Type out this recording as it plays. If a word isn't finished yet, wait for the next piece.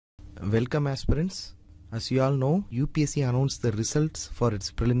Welcome aspirants. As you all know, UPSC announced the results for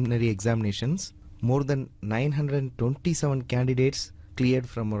its preliminary examinations. More than 927 candidates cleared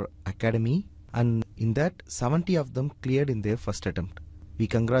from our academy, and in that 70 of them cleared in their first attempt. We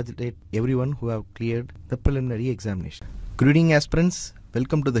congratulate everyone who have cleared the preliminary examination. Good evening aspirants.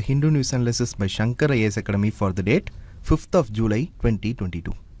 Welcome to the Hindu News Analysis by Shankar IAS Academy for the date 5th of July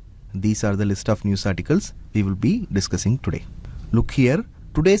 2022. These are the list of news articles we will be discussing today. Look here.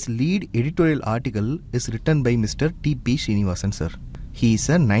 Today's lead editorial article is written by Mr. T.P. Srinivasan sir. He is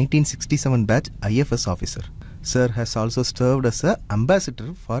a 1967 batch IFS officer. Sir has also served as an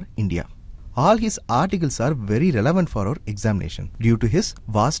ambassador for India. All his articles are very relevant for our examination due to his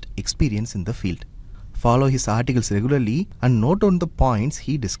vast experience in the field. Follow his articles regularly and note down the points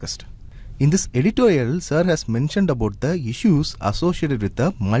he discussed. In this editorial, sir has mentioned about the issues associated with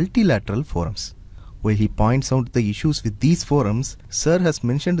the multilateral forums. While he points out the issues with these forums, sir has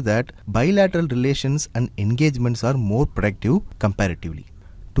mentioned that bilateral relations and engagements are more productive comparatively.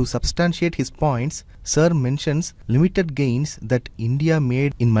 To substantiate his points, sir mentions limited gains that India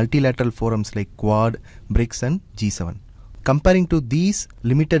made in multilateral forums like Quad, BRICS and G7. Comparing to these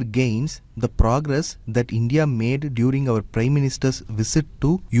limited gains, the progress that India made during our Prime Minister's visit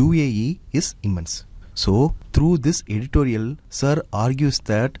to UAE is immense. So, through this editorial, sir argues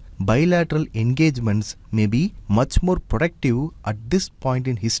that bilateral engagements may be much more productive at this point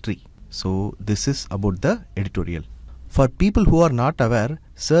in history. So, this is about the editorial. For people who are not aware,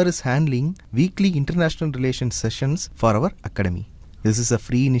 sir is handling weekly international relations sessions for our academy. This is a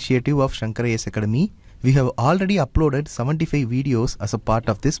free initiative of Shankar IAS Academy. We have already uploaded 75 videos as a part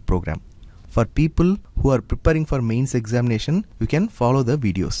of this program. For people who are preparing for mains examination, you can follow the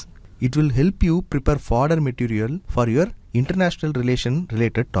videos. It will help you prepare fodder material for your international relation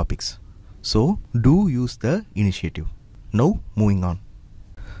related topics. So, do use the initiative. Now, moving on.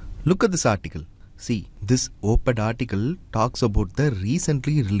 Look at this article. See, this op-ed article talks about the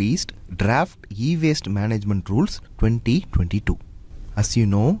recently released Draft E-Waste Management Rules 2022. As you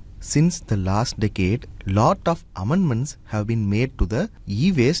know, since the last decade, lot of amendments have been made to the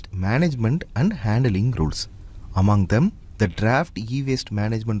e-waste management and handling rules. Among them, the Draft E-Waste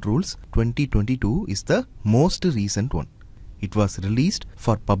Management Rules 2022 is the most recent one. It was released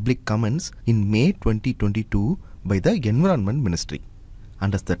for public comments in May 2022 by the Environment Ministry.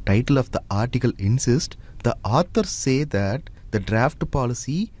 And as the title of the article insists, the authors say that the draft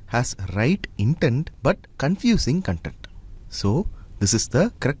policy has right intent but confusing content. So, this is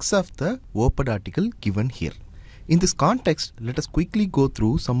the crux of the op-ed article given here. In this context, let us quickly go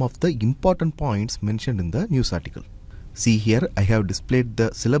through some of the important points mentioned in the news article. See here, I have displayed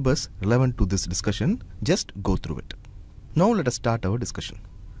the syllabus relevant to this discussion. Just go through it. Now let us start our discussion.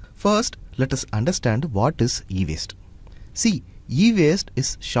 First, let us understand what is e-waste. See, e-waste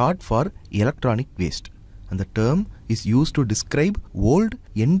is short for electronic waste, and the term is used to describe old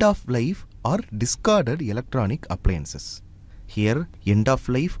end-of-life or discarded electronic appliances. Here,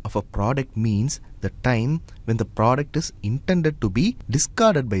 end-of-life of a product means the time when the product is intended to be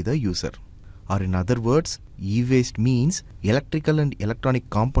discarded by the user. Or in other words, e-waste means electrical and electronic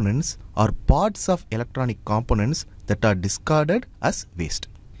components or parts of electronic components that are discarded as waste.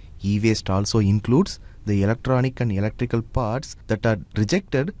 E-waste also includes the electronic and electrical parts that are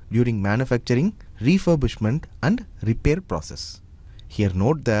rejected during manufacturing, refurbishment and repair process. Here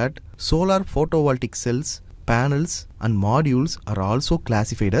note that solar photovoltaic cells, panels and modules are also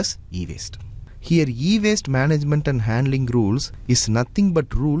classified as e-waste. Here e-waste management and handling rules is nothing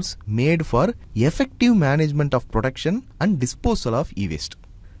but rules made for effective management of production and disposal of e-waste.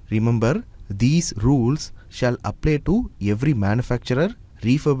 Remember, these rules shall apply to every manufacturer,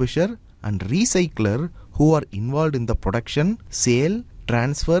 refurbisher and recycler who are involved in the production, sale,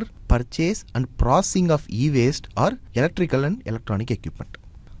 transfer, purchase and processing of e-waste or electrical and electronic equipment.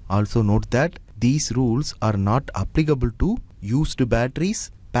 Also note that these rules are not applicable to used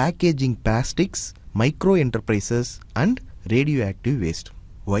batteries, packaging plastics, micro enterprises and radioactive waste.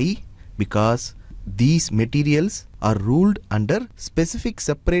 Why? Because these materials are ruled under specific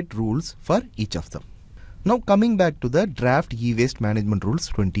separate rules for each of them. Now coming back to the Draft E-Waste Management Rules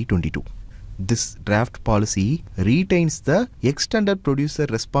 2022. This draft policy retains the Extended Producer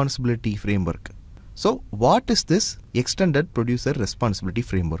Responsibility Framework. So what is this Extended Producer Responsibility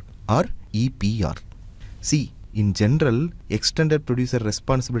Framework or EPR? See, in general, Extended Producer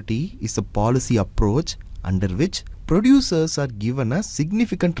Responsibility is a policy approach under which producers are given a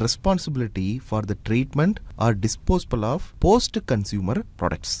significant responsibility for the treatment or disposal of post-consumer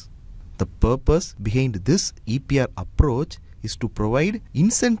products. The purpose behind this EPR approach is to provide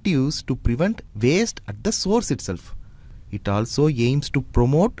incentives to prevent waste at the source itself. it also aims to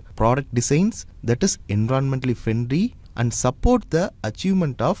promote product designs that is environmentally friendly and support the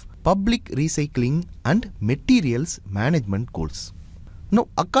achievement of public recycling and materials management goals. Now,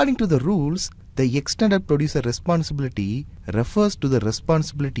 according to the rules, the extended producer responsibility refers to the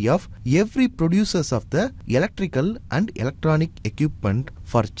responsibility of every producers of the electrical and electronic equipment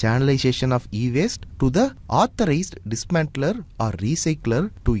for channelization of e-waste to the authorized dismantler or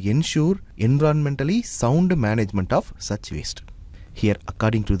recycler to ensure environmentally sound management of such waste. Here,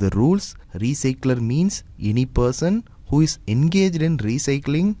 according to the rules, recycler means any person who is engaged in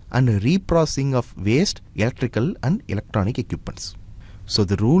recycling and reprocessing of waste, electrical and electronic equipments. So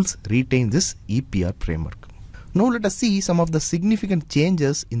the rules retain this EPR framework. Now let us see some of the significant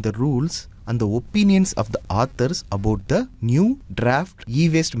changes in the rules and the opinions of the authors about the new draft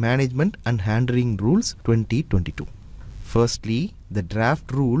e-waste management and handling rules 2022. Firstly, the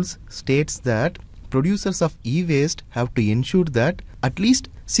draft rules states that producers of e-waste have to ensure that at least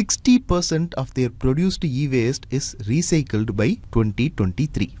 60% of their produced e-waste is recycled by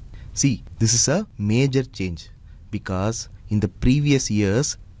 2023. See, this is a major change because in the previous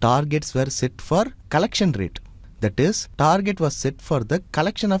years, targets were set for collection rate. That is, target was set for the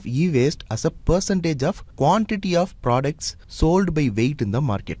collection of e-waste as a percentage of quantity of products sold by weight in the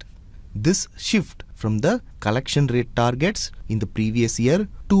market. This shift from the collection rate targets in the previous year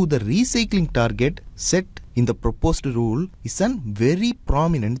to the recycling target set in the proposed rule is a very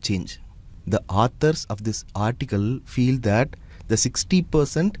prominent change. The authors of this article feel that the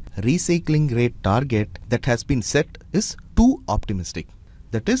 60% recycling rate target that has been set is too optimistic.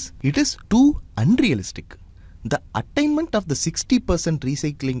 That is, it is too unrealistic. The attainment of the 60%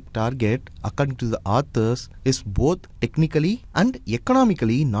 recycling target, according to the authors, is both technically and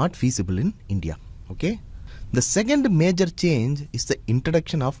economically not feasible in India. Okay. The second major change is the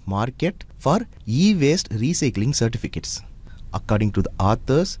introduction of market for e-waste recycling certificates. According to the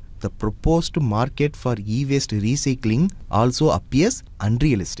authors, the proposed market for e-waste recycling also appears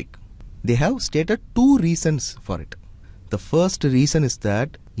unrealistic. They have stated two reasons for it. The first reason is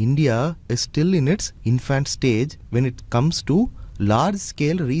that India is still in its infant stage when it comes to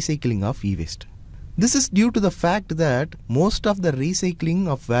large-scale recycling of e-waste. This is due to the fact that most of the recycling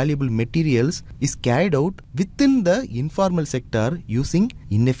of valuable materials is carried out within the informal sector using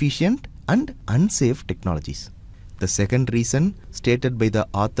inefficient and unsafe technologies. The second reason stated by the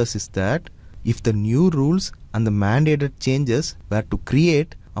authors is that if the new rules and the mandated changes were to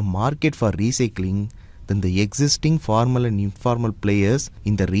create a market for recycling, then the existing formal and informal players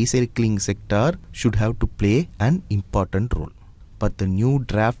in the recycling sector should have to play an important role. But the new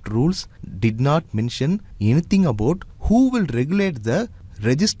draft rules did not mention anything about who will regulate the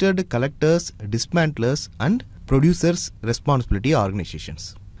registered collectors, dismantlers and producers responsibility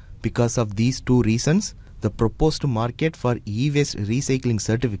organizations. Because of these two reasons, the proposed market for e-waste recycling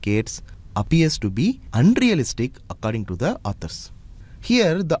certificates appears to be unrealistic according to the authors.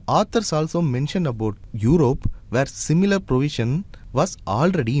 Here, the authors also mention about Europe where similar provision was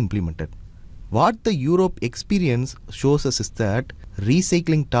already implemented. What the Europe experience shows us is that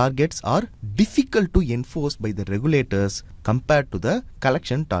recycling targets are difficult to enforce by the regulators compared to the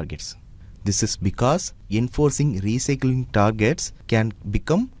collection targets. This is because enforcing recycling targets can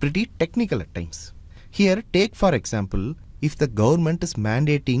become pretty technical at times. Here, take for example, if the government is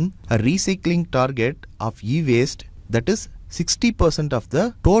mandating a recycling target of e-waste that is 60% of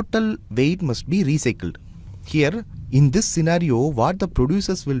the total weight must be recycled. Here, in this scenario, what the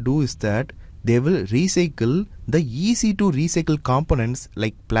producers will do is that they will recycle the easy to recycle components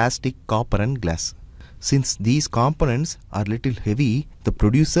like plastic, copper and glass. Since these components are little heavy, the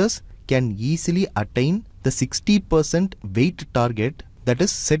producers can easily attain the 60% weight target that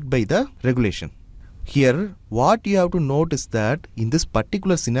is set by the regulation. Here, what you have to note is that in this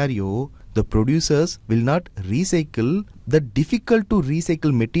particular scenario, the producers will not recycle the difficult to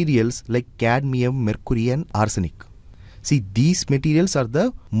recycle materials like cadmium, mercury and arsenic. See, these materials are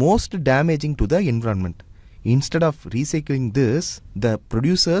the most damaging to the environment. Instead of recycling this, the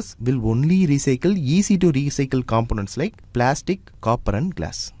producers will only recycle easy to recycle components like plastic, copper and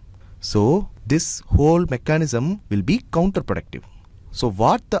glass. So, this whole mechanism will be counterproductive. So,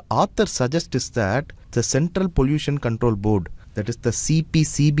 what the author suggests is that the Central Pollution Control Board, that is the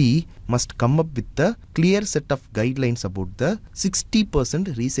CPCB, must come up with a clear set of guidelines about the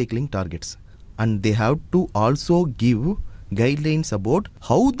 60% recycling targets. And they have to also give guidelines about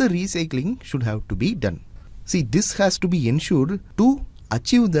how the recycling should have to be done. See, this has to be ensured to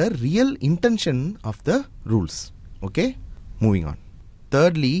achieve the real intention of the rules. Okay, moving on.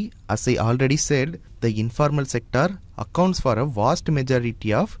 Thirdly, as I already said, the informal sector accounts for a vast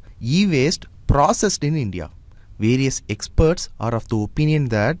majority of e-waste processed in India. various experts are of the opinion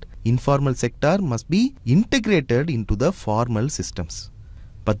that informal sector must be integrated into the formal systems.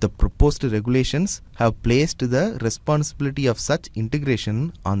 But the proposed regulations have placed the responsibility of such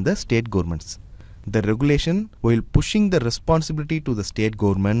integration on the state governments. The regulation, while pushing the responsibility to the state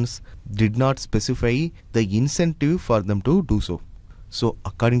governments, did not specify the incentive for them to do so. So,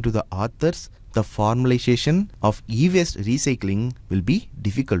 according to the authors, the formalization of e-waste recycling will be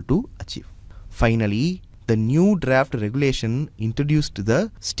difficult to achieve. Finally, the new draft regulation introduced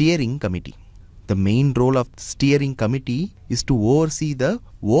the steering committee. The main role of the steering committee is to oversee the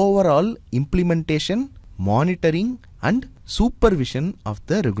overall implementation, monitoring and supervision of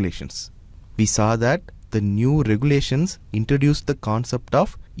the regulations. We saw that the new regulations introduced the concept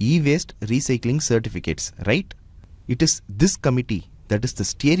of e-waste recycling certificates, right? It is this committee, that is the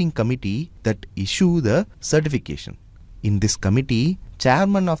steering committee, that issue the certification. In this committee,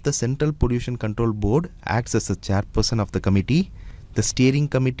 chairman of the Central Pollution Control Board acts as the chairperson of the committee. The steering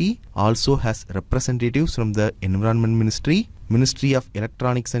committee also has representatives from the Environment Ministry, Ministry of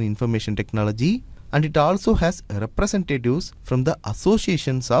Electronics and Information Technology, and it also has representatives from the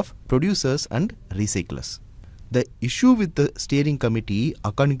associations of producers and recyclers. The issue with the steering committee,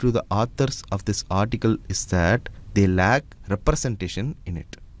 according to the authors of this article, is that they lack representation in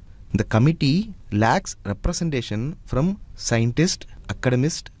it. The committee lacks representation from scientists,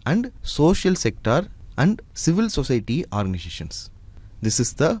 academics and social sector and civil society organizations. This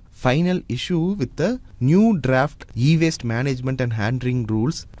is the final issue with the new draft e-waste management and handling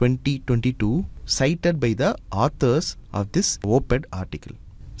rules 2022 cited by the authors of this op-ed article.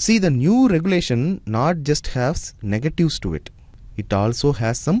 See, the new regulation not just has negatives to it, it also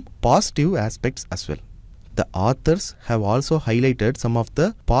has some positive aspects as well. The authors have also highlighted some of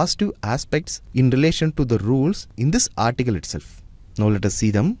the positive aspects in relation to the rules in this article itself. Now let us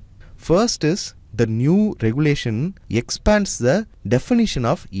see them. First is the new regulation expands the definition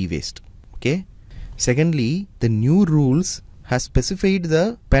of e-waste. Okay. Secondly, the new rules has specified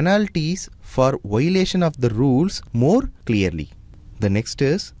the penalties for violation of the rules more clearly. The next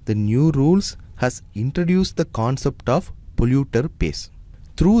is the new rules has introduced the concept of polluter pays.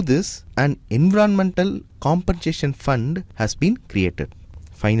 Through this, an environmental compensation fund has been created.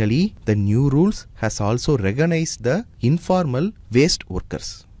 Finally, the new rules has also recognized the informal waste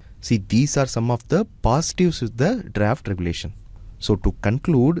workers. See, these are some of the positives with the draft regulation. So to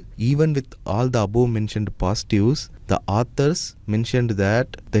conclude, even with all the above mentioned positives, the authors mentioned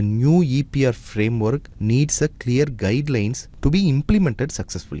that the new EPR framework needs a clear guidelines to be implemented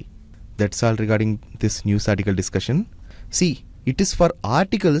successfully. That's all regarding this news article discussion. See, it is for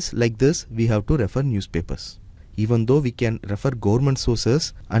articles like this we have to refer newspapers. Even though we can refer government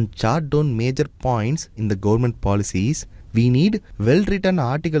sources and chart down major points in the government policies, we need well-written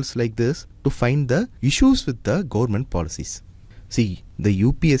articles like this to find the issues with the government policies. See, the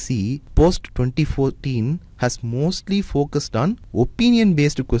UPSC post 2014 has mostly focused on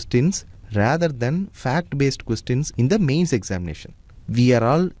opinion-based questions rather than fact-based questions in the mains examination. We are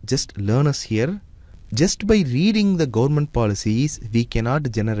all just learners here. Just by reading the government policies, we cannot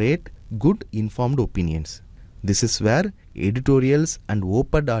generate good informed opinions. This is where editorials and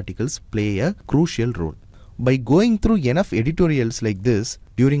op-ed articles play a crucial role. By going through enough editorials like this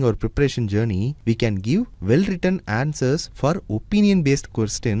during our preparation journey, we can give well-written answers for opinion-based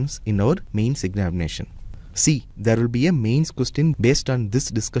questions in our mains examination. See, there will be a mains question based on this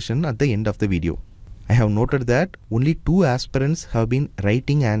discussion at the end of the video. I have noted that only 2 aspirants have been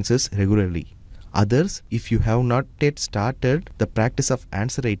writing answers regularly. Others, if you have not yet started the practice of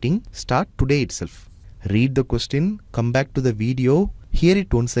answer writing, start today itself. Read the question, come back to the video, hear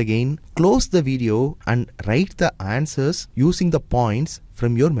it once again, close the video and write the answers using the points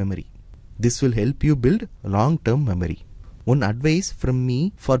from your memory. This will help you build long-term memory. One advice from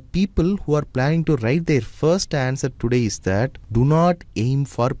me for people who are planning to write their first answer today is that do not aim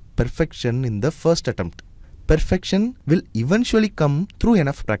for perfection in the first attempt. Perfection will eventually come through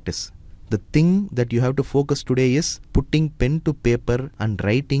enough practice. The thing that you have to focus today is putting pen to paper and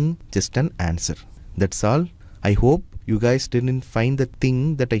writing just an answer. That's all. I hope you guys didn't find the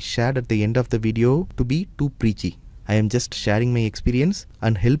thing that I shared at the end of the video to be too preachy. I am just sharing my experience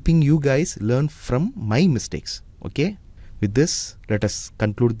and helping you guys learn from my mistakes. Okay? With this, let us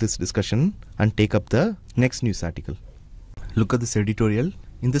conclude this discussion and take up the next news article. Look at this editorial.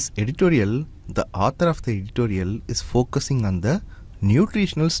 In this editorial, the author of the editorial is focusing on the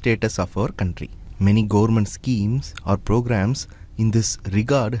nutritional status of our country. Many government schemes or programs in this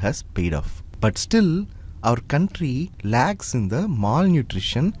regard has paid off. But still, our country lacks in the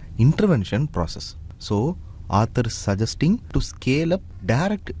malnutrition intervention process. So, author is suggesting to scale up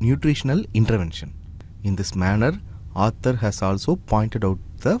direct nutritional intervention. In this manner, author has also pointed out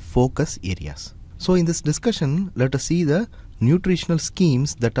the focus areas. So in this discussion, let us see the nutritional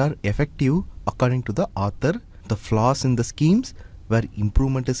schemes that are effective according to the author, the flaws in the schemes where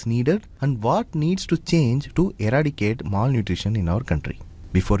improvement is needed, and what needs to change to eradicate malnutrition in our country.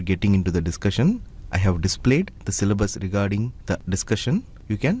 Before getting into the discussion, I have displayed the syllabus regarding the discussion.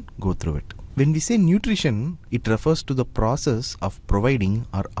 You can go through it. When we say nutrition, it refers to the process of providing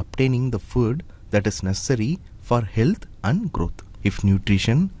or obtaining the food that is necessary for health and growth. If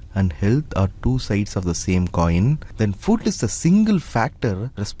nutrition and health are two sides of the same coin, then food is the single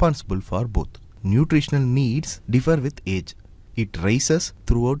factor responsible for both. Nutritional needs differ with age. It rises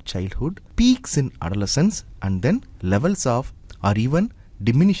throughout childhood, peaks in adolescence, and then levels off or even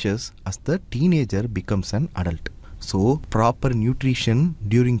diminishes as the teenager becomes an adult. So, proper nutrition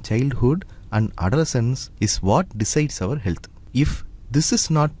during childhood and adolescence is what decides our health. If this is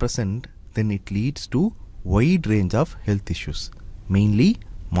not present, then it leads to wide range of health issues, mainly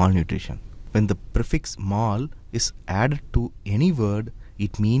malnutrition. When the prefix mal is added to any word,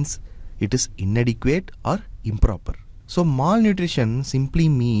 it means it is inadequate or improper. So malnutrition simply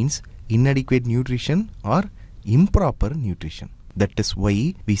means inadequate nutrition or improper nutrition. That is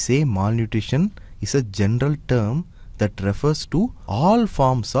why we say malnutrition is a general term that refers to all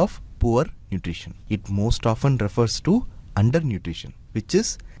forms of poor nutrition. It most often refers to undernutrition, which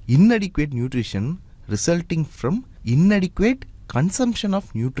is inadequate nutrition resulting from inadequate consumption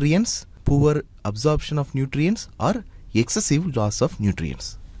of nutrients, poor absorption of nutrients, or excessive loss of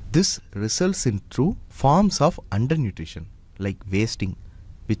nutrients. This results in two forms of undernutrition, like wasting,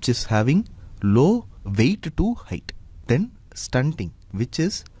 which is having low weight to height. Then stunting, which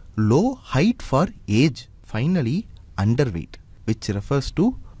is low height for age. Finally, underweight, which refers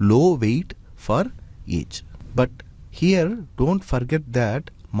to low weight for age. But here, don't forget that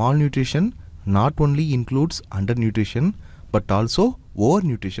malnutrition not only includes undernutrition but also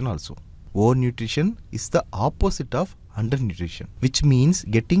overnutrition also. Overnutrition is the opposite of undernutrition, which means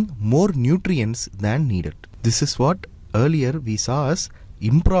getting more nutrients than needed. This is what earlier we saw as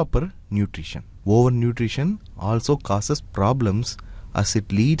improper nutrition. Overnutrition also causes problems as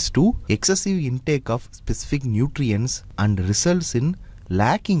it leads to excessive intake of specific nutrients and results in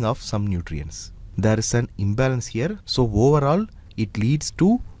lacking of some nutrients. There is an imbalance here, so overall it leads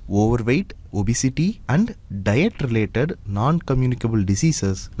to overweight, obesity, and diet-related non-communicable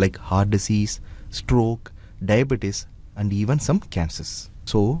diseases like heart disease, stroke, diabetes, and even some cancers.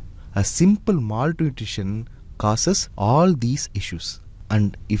 So, a simple malnutrition causes all these issues.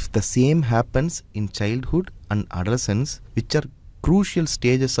 And if the same happens in childhood and adolescence, which are crucial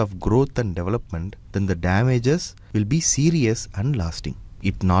stages of growth and development, then the damages will be serious and lasting.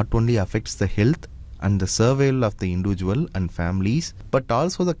 It not only affects the health and the survival of the individual and families, but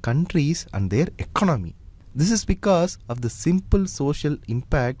also the countries and their economy. This is because of the simple social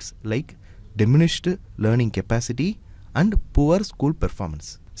impacts like diminished learning capacity and poor school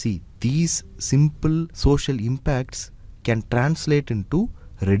performance. See, these simple social impacts can translate into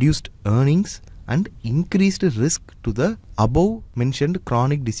reduced earnings and increased risk to the above mentioned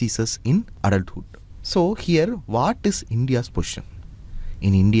chronic diseases in adulthood. So here, what is India's position?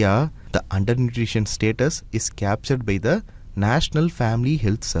 In India, the undernutrition status is captured by the National Family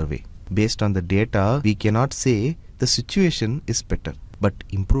Health Survey. Based on the data, we cannot say the situation is better, but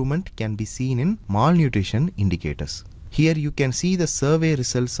improvement can be seen in malnutrition indicators. Here you can see the survey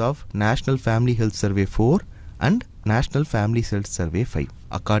results of National Family Health Survey 4 and National Family Health Survey 5.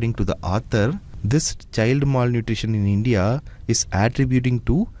 According to the author, this child malnutrition in India is attributing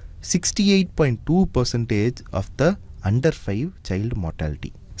to 68.2% of the under 5 child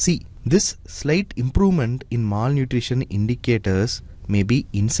mortality. See, this slight improvement in malnutrition indicators may be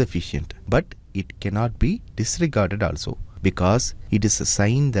insufficient, but it cannot be disregarded also, because it is a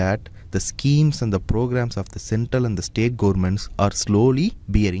sign that the schemes and the programs of the central and the state governments are slowly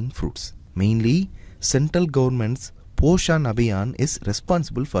bearing fruits. Mainly, central government's Poshan Abhiyan is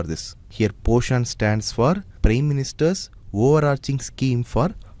responsible for this. Here Poshan stands for Prime Minister's overarching scheme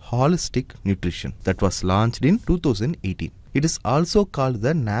for holistic nutrition that was launched in 2018. It is also called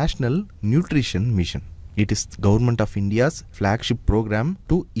the National Nutrition Mission. It is Government of India's flagship program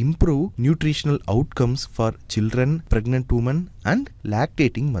to improve nutritional outcomes for children, pregnant women, and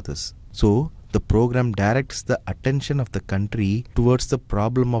lactating mothers. So, the program directs the attention of the country towards the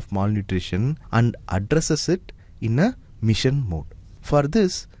problem of malnutrition and addresses it in a mission mode. For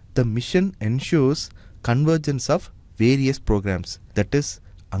this, the mission ensures convergence of various programs, that is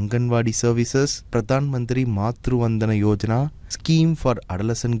Anganwadi services, Pradhan Mantri Matru Vandana Yojana, scheme for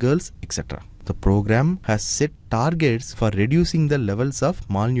adolescent girls, etc. The program has set targets for reducing the levels of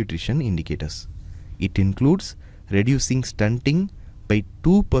malnutrition indicators. It includes reducing stunting by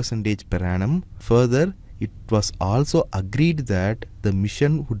 2% per annum. Further, it was also agreed that the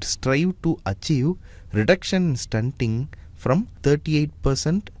mission would strive to achieve reduction in stunting from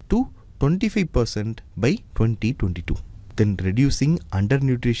 38% to 25% by 2022. Then reducing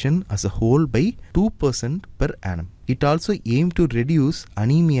undernutrition as a whole by 2% per annum. It also aimed to reduce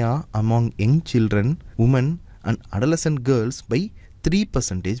anemia among young children, women and adolescent girls by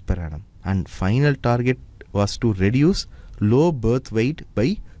 3% per annum. And final target was to reduce low birth weight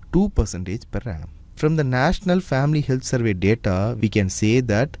by 2% per annum. From the National Family Health Survey data, we can say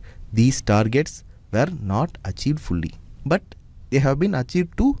that these targets were not achieved fully, but they have been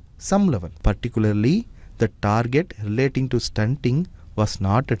achieved to some level. Particularly, the target relating to stunting was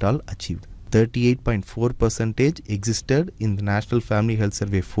not at all achieved. 38.4% existed in the National Family Health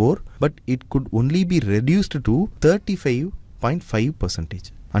Survey 4, but it could only be reduced to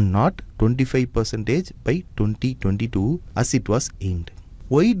 35.5% and not 25% by 2022 as it was aimed.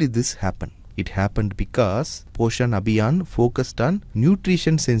 Why did this happen? It happened because Poshan Abhiyan focused on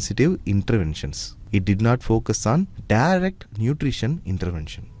nutrition sensitive interventions. It did not focus on direct nutrition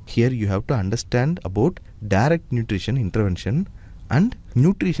intervention. Here you have to understand about direct nutrition intervention and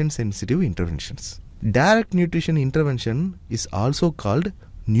nutrition sensitive interventions. Direct nutrition intervention is also called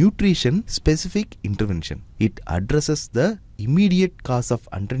nutrition specific intervention. It addresses the immediate cause of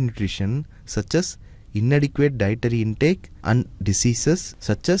undernutrition such as inadequate dietary intake and diseases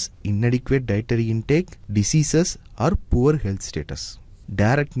such as inadequate dietary intake, diseases or poor health status.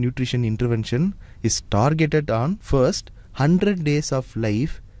 Direct nutrition intervention is targeted on first 100 days of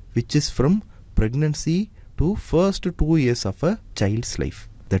life, which is from pregnancy to first 2 years of a child's life.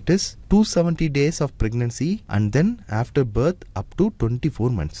 That is 270 days of pregnancy and then after birth up to 24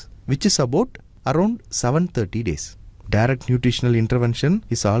 months, which is about around 730 days. Direct nutritional intervention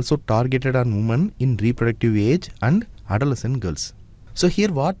is also targeted on women in reproductive age and adolescent girls. So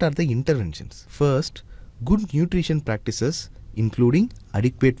here what are the interventions? First, good nutrition practices including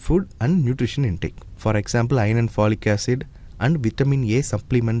adequate food and nutrition intake. For example, iron and folic acid and vitamin A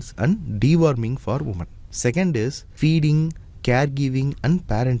supplements and deworming for women. Second is feeding, caregiving and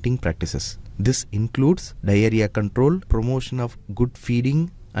parenting practices. This includes diarrhea control, promotion of good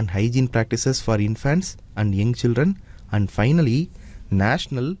feeding and hygiene practices for infants and young children, and finally,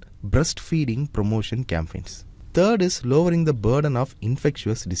 national breastfeeding promotion campaigns. Third is lowering the burden of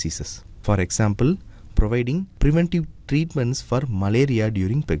infectious diseases. For example, providing preventive treatments for malaria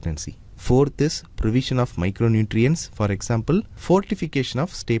during pregnancy. Fourth is provision of micronutrients, for example, fortification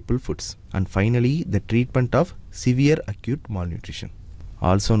of staple foods. And finally, the treatment of severe acute malnutrition.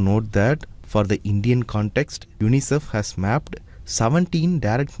 Also note that for the Indian context, UNICEF has mapped 17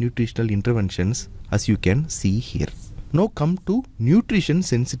 direct nutritional interventions as you can see here. Now come to nutrition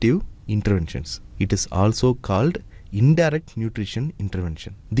sensitive interventions. It is also called indirect nutrition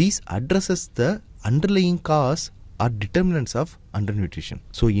intervention. These addresses the underlying cause or determinants of undernutrition.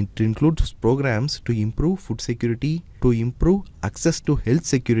 So it includes programs to improve food security, to improve access to health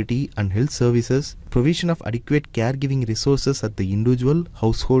security and health services, provision of adequate caregiving resources at the individual,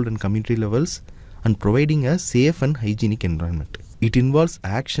 household and community levels, and providing a safe and hygienic environment. It involves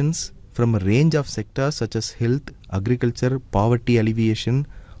actions from a range of sectors such as health, agriculture, poverty alleviation,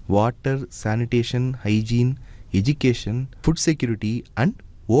 water, sanitation, hygiene, education, food security and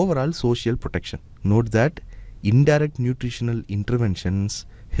overall social protection. Note that indirect nutritional interventions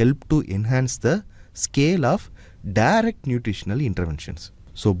help to enhance the scale of direct nutritional interventions.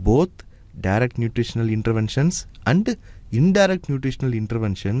 So both direct nutritional interventions and indirect nutritional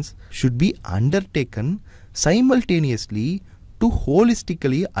interventions should be undertaken simultaneously to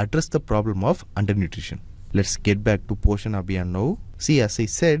holistically address the problem of undernutrition. Let's get back to Poshan Abhiyan now. See, as I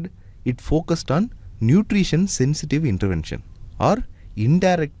said, it focused on nutrition sensitive intervention or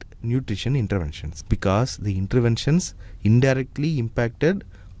indirect nutrition interventions because the interventions indirectly impacted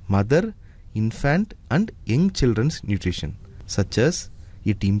mother, infant and young children's nutrition, such as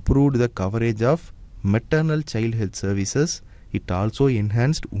it improved the coverage of maternal child health services. It also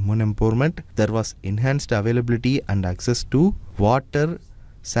enhanced women empowerment. There was enhanced availability and access to water,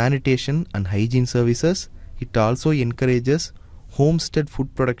 sanitation and hygiene services. It also encourages homestead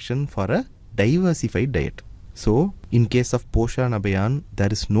food production for a diversified diet. So, in case of Poshan Abhiyan,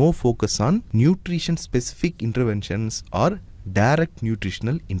 there is no focus on nutrition specific interventions or direct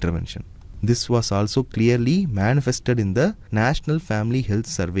nutritional intervention. This was also clearly manifested in the National Family Health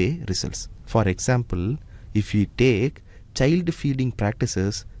Survey results. For example, if we take child feeding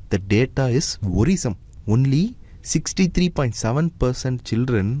practices, the data is worrisome. Only 63.7%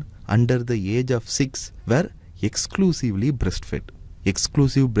 children under the age of 6 were exclusively breastfed.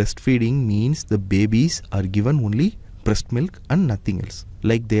 exclusive breastfeeding means the babies are given only breast milk and nothing else.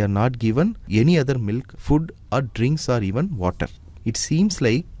 Like they are not given any other milk, food or drinks or even water. It seems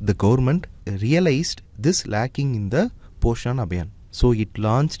like the government realized this lacking in the Poshan Abhiyan. So it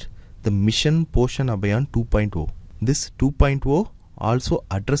launched the Mission Poshan Abhiyan 2.0. This 2.0 also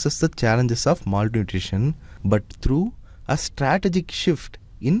addresses the challenges of malnutrition, but through a strategic shift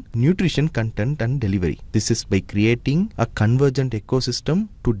in nutrition content and delivery. This is by creating a convergent ecosystem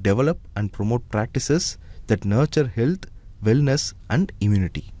to develop and promote practices that nurture health, wellness and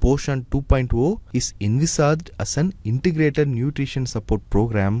immunity. Poshan 2.0 is envisaged as an integrated nutrition support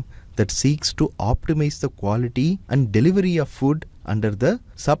program that seeks to optimize the quality and delivery of food under the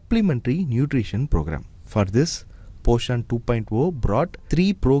supplementary nutrition program. For this, Poshan 2.0 brought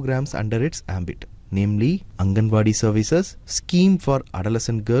 3 programs under its ambit, namely Anganwadi Services, Scheme for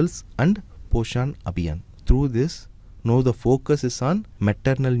Adolescent Girls and Poshan Abhiyan. Through this, now the focus is on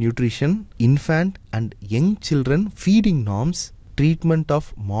maternal nutrition, infant and young children feeding norms, treatment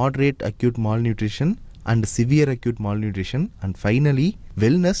of moderate acute malnutrition and severe acute malnutrition, and finally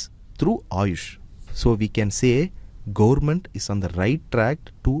wellness through Ayush. So we can say government is on the right track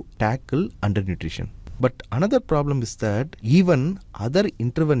to tackle undernutrition. But another problem is that even other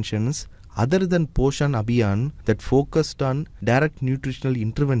interventions other than Poshan Abhiyan that focused on direct nutritional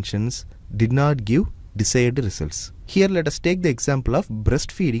interventions did not give desired results. Here let us take the example of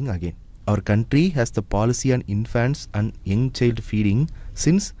breastfeeding again. Our country has the policy on infants and young child feeding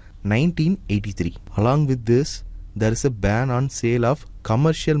since 1983. Along with this, there is a ban on sale of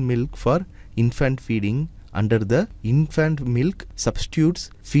commercial milk for infant feeding under the Infant Milk Substitutes,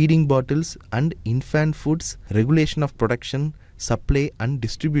 Feeding Bottles and Infant Foods Regulation of Production, Supply and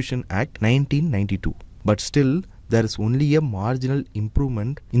Distribution Act 1992. But still, there is only a marginal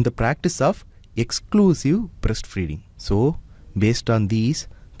improvement in the practice of exclusive breastfeeding. So, based on these,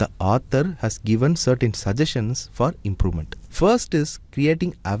 the author has given certain suggestions for improvement. First is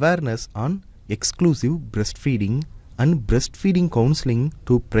creating awareness on exclusive breastfeeding and breastfeeding counseling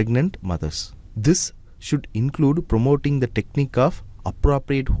to pregnant mothers. This should include promoting the technique of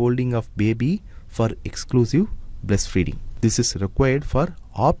appropriate holding of baby for exclusive breastfeeding. This is required for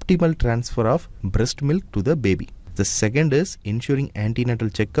optimal transfer of breast milk to the baby. The second is ensuring antenatal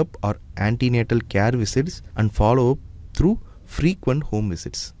checkup or antenatal care visits and follow-up through frequent home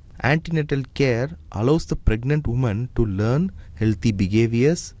visits. Antenatal care allows the pregnant woman to learn healthy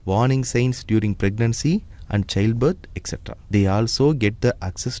behaviors, warning signs during pregnancy and childbirth, etc. They also get the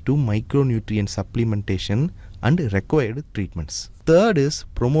access to micronutrient supplementation and required treatments. Third is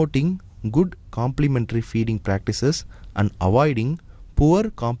promoting good complementary feeding practices and avoiding poor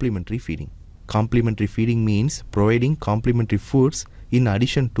complementary feeding. Complementary feeding means providing complementary foods in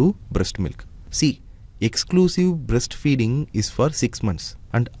addition to breast milk. See, exclusive breastfeeding is for 6 months,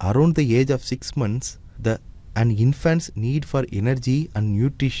 and around the age of 6 months, an infant's need for energy and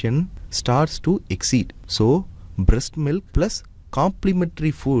nutrition starts to exceed. So, breast milk plus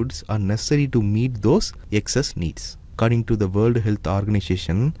complementary foods are necessary to meet those excess needs. According to the World Health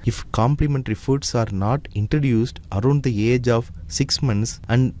Organization, if complementary foods are not introduced around the age of 6 months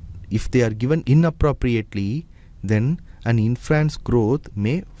and if they are given inappropriately, then an infant's growth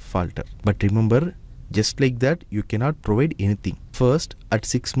may falter. But remember, just like that, you cannot provide anything. First, at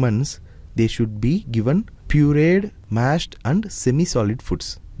 6 months, they should be given pureed, mashed and semi-solid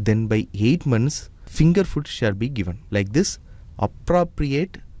foods. Then by 8 months, finger foods shall be given. Like this,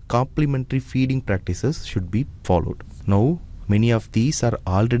 appropriate complementary feeding practices should be followed. Now, many of these are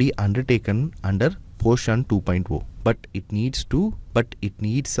already undertaken under Poshan 2.0, but it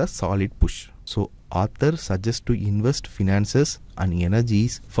needs a solid push. So, author suggests to invest finances and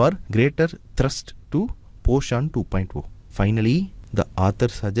energies for greater thrust to Poshan 2.0. Finally, the author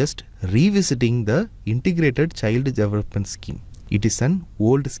suggests revisiting the Integrated Child Development Scheme. It is an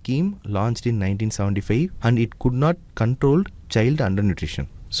old scheme launched in 1975 and it could not control child undernutrition.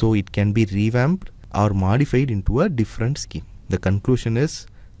 So it can be revamped or modified into a different scheme. The conclusion is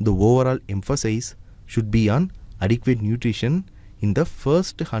the overall emphasis should be on adequate nutrition in the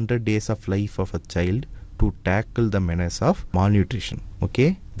first 100 days of life of a child to tackle the menace of malnutrition.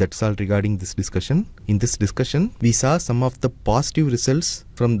 Okay, that's all regarding this discussion. In this discussion, we saw some of the positive results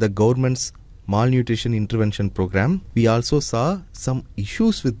from the government's malnutrition intervention program. We also saw some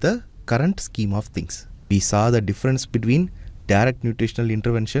issues with the current scheme of things. We saw the difference between direct nutritional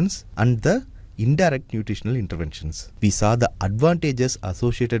interventions and the indirect nutritional interventions. We saw the advantages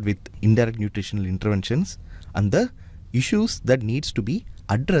associated with indirect nutritional interventions and the issues that needs to be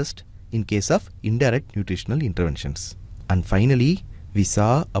addressed in case of indirect nutritional interventions. And finally, we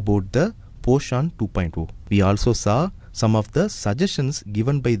saw about the Poshan 2.0. We also saw some of the suggestions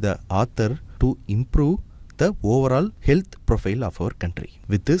given by the author to improve the overall health profile of our country.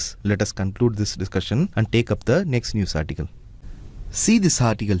 With this, let us conclude this discussion and take up the next news article. See this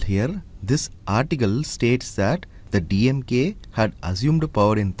article here. This article states that the DMK had assumed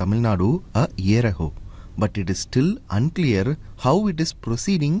power in Tamil Nadu a year ago, but it is still unclear how it is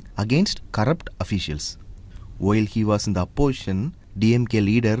proceeding against corrupt officials. While he was in the opposition, DMK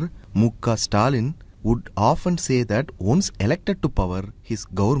leader M.K. Stalin would often say that once elected to power, his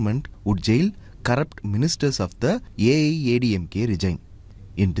government would jail corrupt ministers of the AIADMK regime.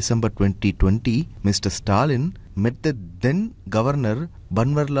 In December 2020, Mr. Stalin met the then Governor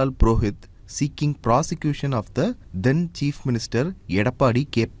Banwarlal Purohit seeking prosecution of the then Chief Minister Edappadi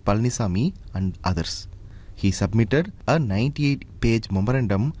K. Palanisamy and others. He submitted a 98-page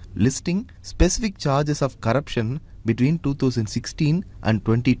memorandum listing specific charges of corruption between 2016 and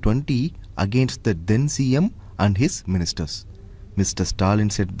 2020 against the then CM and his ministers. Mr. Stalin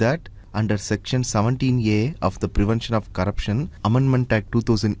said that under Section 17A of the Prevention of Corruption Amendment Act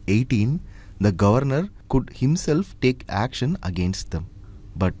 2018, the governor could himself take action against them.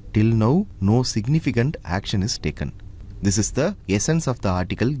 But till now, no significant action is taken. This is the essence of the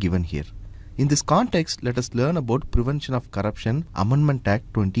article given here. In this context, let us learn about Prevention of Corruption Amendment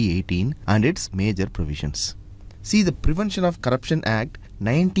Act 2018 and its major provisions. See, the Prevention of Corruption Act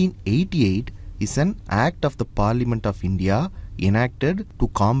 1988 is an act of the Parliament of India enacted to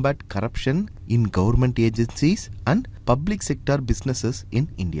combat corruption in government agencies and public sector businesses in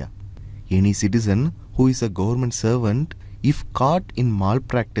India. Any citizen who is a government servant, if caught in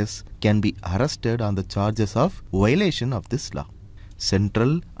malpractice, can be arrested on the charges of violation of this law.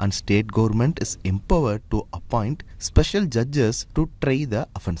 Central and state government is empowered to appoint special judges to try the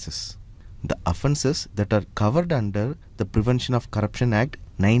offences. The offences that are covered under the Prevention of Corruption Act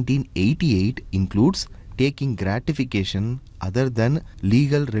 1988 includes taking gratification other than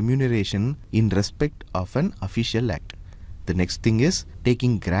legal remuneration in respect of an official act. The next thing is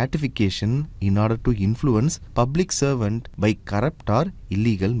taking gratification in order to influence public servant by corrupt or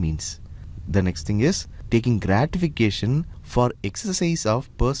illegal means. The next thing is taking gratification for exercise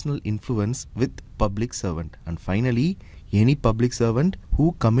of personal influence with public servant. And finally, any public servant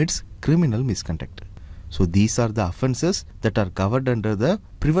who commits criminal misconduct. So these are the offences that are covered under the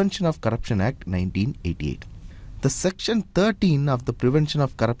Prevention of Corruption Act 1988. The Section 13 of the Prevention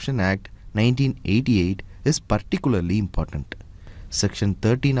of Corruption Act 1988 is particularly important. Section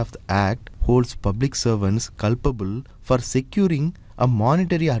 13 of the Act holds public servants culpable for securing a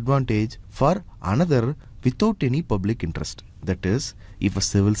monetary advantage for another without any public interest. That is, if a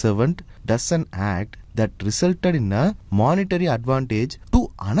civil servant does an act that resulted in a monetary advantage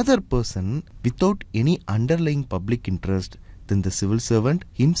to another person without any underlying public interest, then the civil servant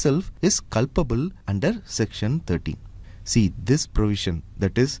himself is culpable under Section 13. See, this provision,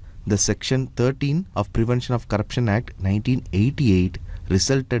 that is the Section 13 of Prevention of Corruption Act 1988,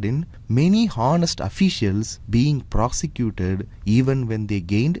 resulted in many honest officials being prosecuted even when they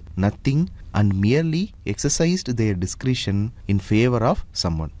gained nothing and merely exercised their discretion in favor of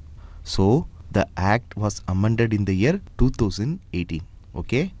someone. So, the Act was amended in the year 2018.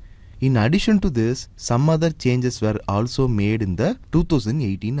 Okay. In addition to this, some other changes were also made in the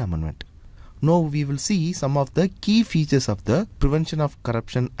 2018 amendment. Now we will see some of the key features of the Prevention of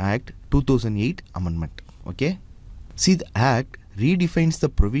Corruption Act 2008 amendment. Okay. See, the Act redefines the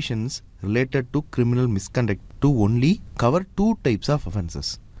provisions related to criminal misconduct to only cover two types of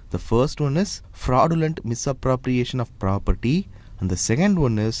offences. The first one is fraudulent misappropriation of property, and the second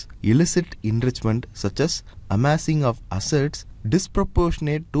one is illicit enrichment, such as amassing of assets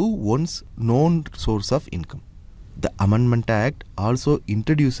disproportionate to one's known source of income. The Amendment Act also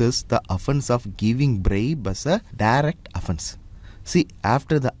introduces the offence of giving bribe as a direct offence. See,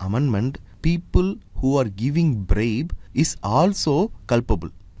 after the amendment, people who are giving bribe is also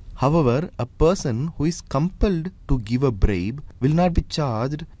culpable. However, a person who is compelled to give a bribe will not be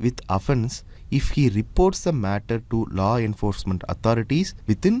charged with offence if he reports the matter to law enforcement authorities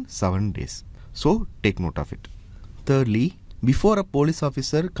within 7 days. So, take note of it. Thirdly, before a police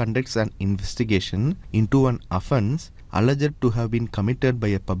officer conducts an investigation into an offence alleged to have been committed by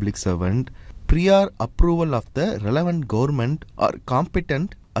a public servant, prior approval of the relevant government or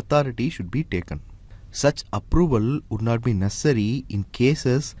competent authority should be taken. Such approval would not be necessary in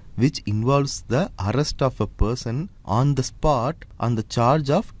cases which involves the arrest of a person on the spot on the charge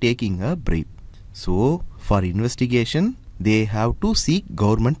of taking a bribe. So, for investigation, they have to seek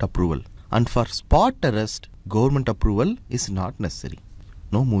government approval, and for spot arrest, government approval is not necessary.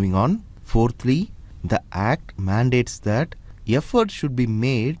 Now moving on. Fourthly, the Act mandates that effort should be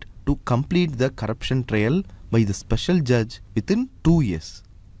made to complete the corruption trial by the special judge within 2 years.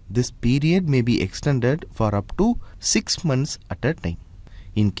 This period may be extended for up to 6 months at a time.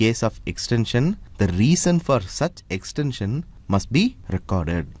 In case of extension, the reason for such extension must be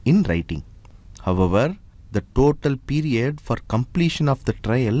recorded in writing. However, the total period for completion of the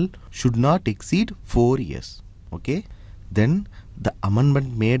trial should not exceed 4 years. Okay? Then the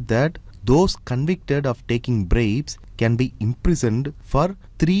amendment made that those convicted of taking bribes can be imprisoned for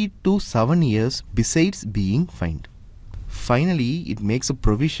 3 to 7 years besides being fined. Finally, it makes a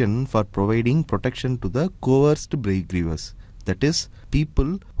provision for providing protection to the coerced bribe givers, that is,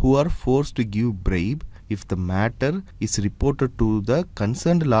 people who are forced to give bribe if the matter is reported to the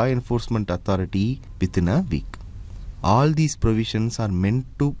concerned law enforcement authority within a week. All these provisions are meant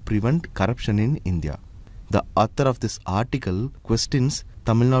to prevent corruption in India. The author of this article questions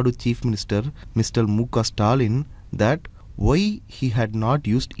Tamil Nadu Chief Minister Mr. M.K. Stalin that why he had not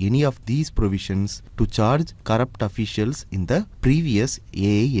used any of these provisions to charge corrupt officials in the previous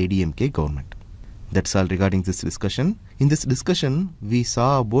AIADMK government. That's all regarding this discussion. In this discussion, we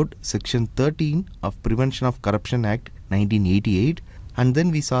saw about Section 13 of Prevention of Corruption Act 1988, and then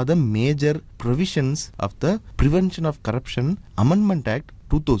we saw the major provisions of the Prevention of Corruption Amendment Act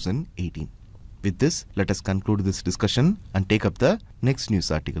 2018. With this, let us conclude this discussion and take up the next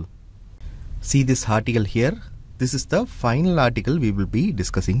news article. See this article here. This is the final article we will be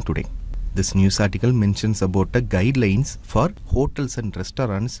discussing today. This news article mentions about the guidelines for hotels and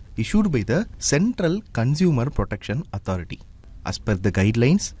restaurants issued by the Central Consumer Protection Authority. As per the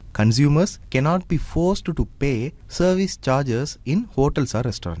guidelines, consumers cannot be forced to pay service charges in hotels or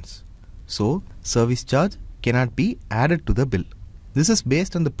restaurants. So, service charge cannot be added to the bill. This is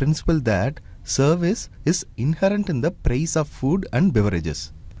based on the principle that service is inherent in the price of food and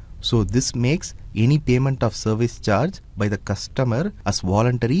beverages. So this makes any payment of service charge by the customer as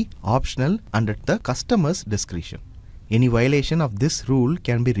voluntary, optional and at the customer's discretion. Any violation of this rule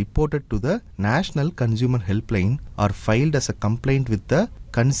can be reported to the National Consumer Helpline or filed as a complaint with the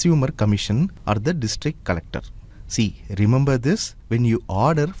Consumer Commission or the District Collector. See, remember this when you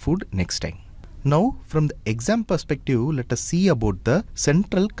order food next time. Now, from the exam perspective, let us see about the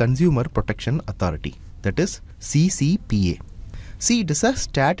Central Consumer Protection Authority, that is CCPA. See, it is a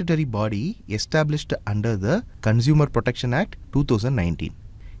statutory body established under the Consumer Protection Act 2019.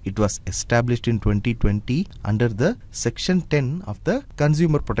 It was established in 2020 under the Section 10 of the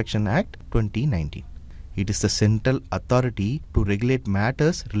Consumer Protection Act 2019. It is the central authority to regulate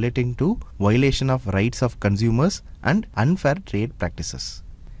matters relating to violation of rights of consumers and unfair trade practices.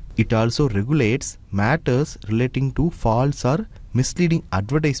 It also regulates matters relating to false or misleading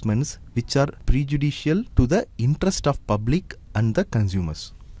advertisements which are prejudicial to the interest of public and the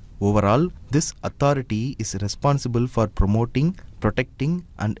consumers. Overall, this authority is responsible for promoting, protecting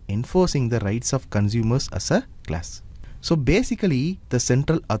and enforcing the rights of consumers as a class. So basically, the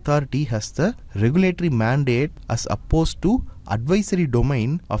central authority has the regulatory mandate as opposed to advisory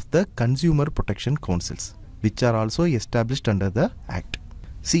domain of the consumer protection councils, which are also established under the Act.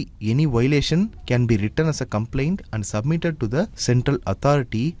 See, any violation can be written as a complaint and submitted to the central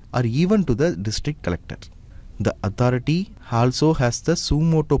authority or even to the district collector. The authority also has the suo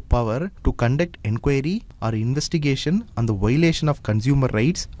motu power to conduct inquiry or investigation on the violation of consumer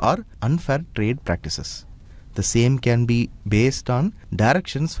rights or unfair trade practices. The same can be based on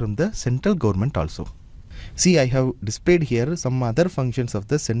directions from the central government also. See, I have displayed here some other functions of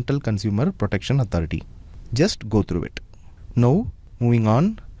the Central Consumer Protection Authority. Just go through it. Now, moving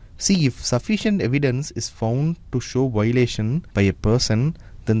on, see, if sufficient evidence is found to show violation by a person,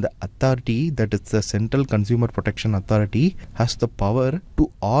 then the authority, that is the Central Consumer Protection Authority, has the power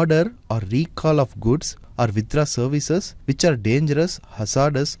to order or recall of goods or withdraw services which are dangerous,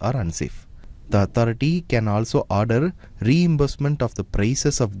 hazardous or unsafe. The authority can also order reimbursement of the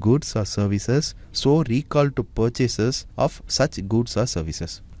prices of goods or services, so recall to purchases of such goods or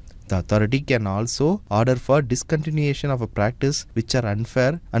services. The authority can also order for discontinuation of a practice which are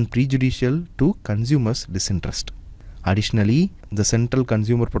unfair and prejudicial to consumers' disinterest. Additionally, the Central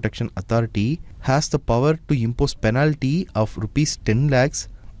Consumer Protection Authority has the power to impose penalty of Rs 10 lakhs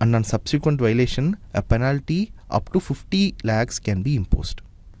and on subsequent violation, a penalty up to 50 lakhs can be imposed.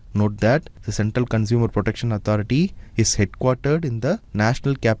 Note that the Central Consumer Protection Authority is headquartered in the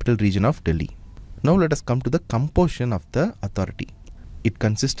National Capital Region of Delhi. Now let us come to the composition of the authority. It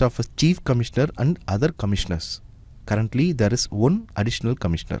consists of a Chief Commissioner and other commissioners. Currently, there is one additional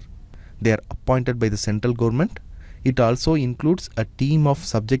commissioner. They are appointed by the central government. It also includes a team of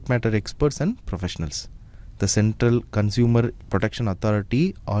subject matter experts and professionals. The Central Consumer Protection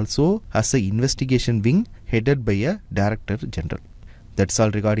Authority also has an investigation wing headed by a Director General. That's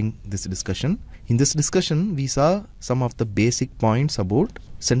all regarding this discussion. In this discussion, we saw some of the basic points about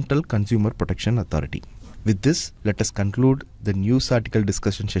Central Consumer Protection Authority. With this, let us conclude the news article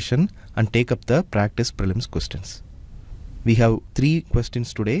discussion session and take up the practice prelims questions. We have 3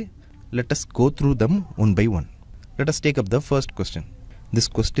 questions today. Let us go through them one by one. Let us take up the first question. This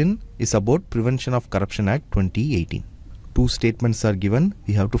question is about Prevention of Corruption Act 2018. 2 statements are given.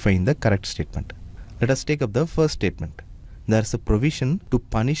 We have to find the correct statement. Let us take up the first statement. There is a provision to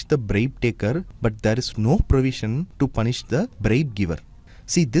punish the bribe taker, but there is no provision to punish the bribe giver.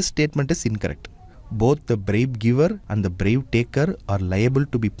 See, this statement is incorrect. Both the bribe giver and the bribe taker are liable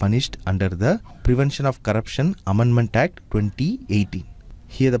to be punished under the Prevention of Corruption Amendment Act 2018.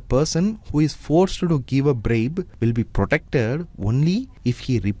 Here the person who is forced to give a bribe will be protected only if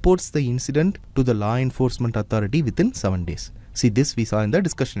he reports the incident to the law enforcement authority within 7 days. See, this we saw in the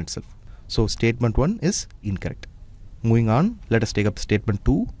discussion itself. So statement 1 is incorrect. Moving on, let us take up statement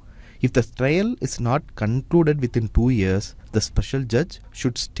 2. If the trial is not concluded within 2 years, the special judge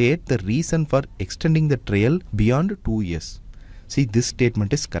should state the reason for extending the trial beyond 2 years. See, this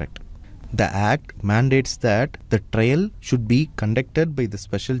statement is correct. The Act mandates that the trial should be conducted by the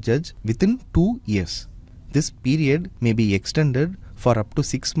special judge within 2 years. This period may be extended for up to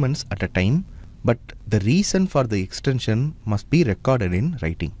 6 months at a time, but the reason for the extension must be recorded in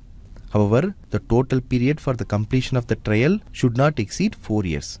writing. However, the total period for the completion of the trial should not exceed 4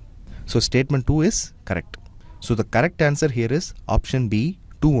 years. So statement 2 is correct. So the correct answer here is option B,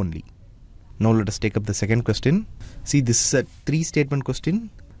 2 only. Now let us take up the second question. See, this is a 3-statement question.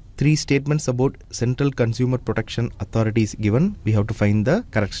 3 statements about Central Consumer Protection Authority is given. We have to find the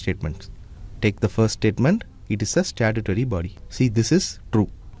correct statements. Take the first statement. It is a statutory body. See, this is true.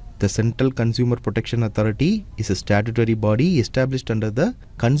 The Central Consumer Protection Authority is a statutory body established under the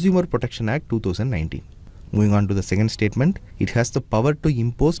Consumer Protection Act 2019. Moving on to the second statement, it has the power to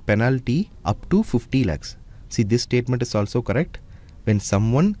impose penalty up to 50 lakhs. See, this statement is also correct. When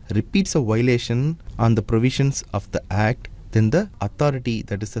someone repeats a violation on the provisions of the Act, then the authority,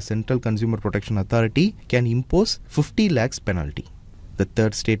 that is the Central Consumer Protection Authority, can impose 50 lakhs penalty. The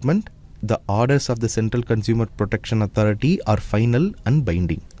third statement, the orders of the Central Consumer Protection Authority are final and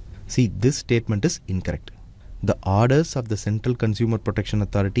binding. See, this statement is incorrect. The orders of the Central Consumer Protection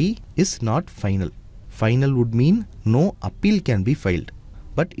Authority is not final. Final would mean no appeal can be filed,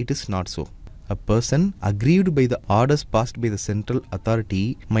 but it is not so. A person aggrieved by the orders passed by the central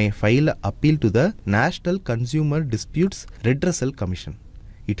authority may file an appeal to the National Consumer Disputes Redressal Commission.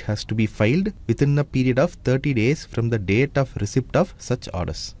 It has to be filed within a period of 30 days from the date of receipt of such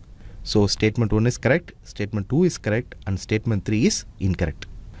orders. So statement 1 is correct, statement 2 is correct, and statement 3 is incorrect.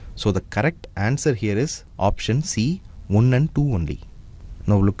 So the correct answer here is option C, 1 and 2 only.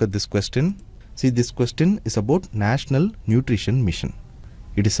 Now look at this question. See, this question is about National Nutrition Mission.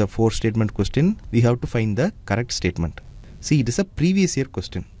 It is a 4-statement question. We have to find the correct statement. See, it is a previous year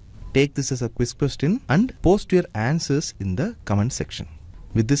question. Take this as a quiz question and post your answers in the comment section.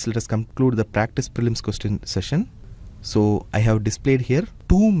 With this, let us conclude the practice prelims question session. So I have displayed here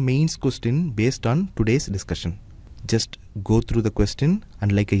 2 mains questions based on today's discussion. Just go through the question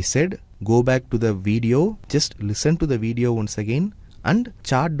and, like I said, go back to the video, just listen to the video once again and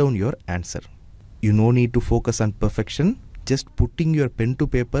chart down your answer. You no need to focus on perfection. Just putting your pen to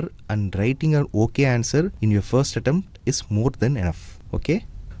paper and writing an okay answer in your first attempt is more than enough. Okay?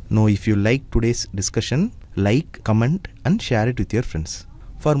 Now, if you like today's discussion, like, comment and share it with your friends.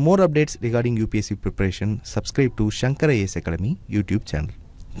 For more updates regarding UPSC preparation, subscribe to Shankar IAS Academy YouTube channel.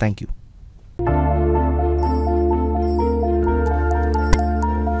 Thank you.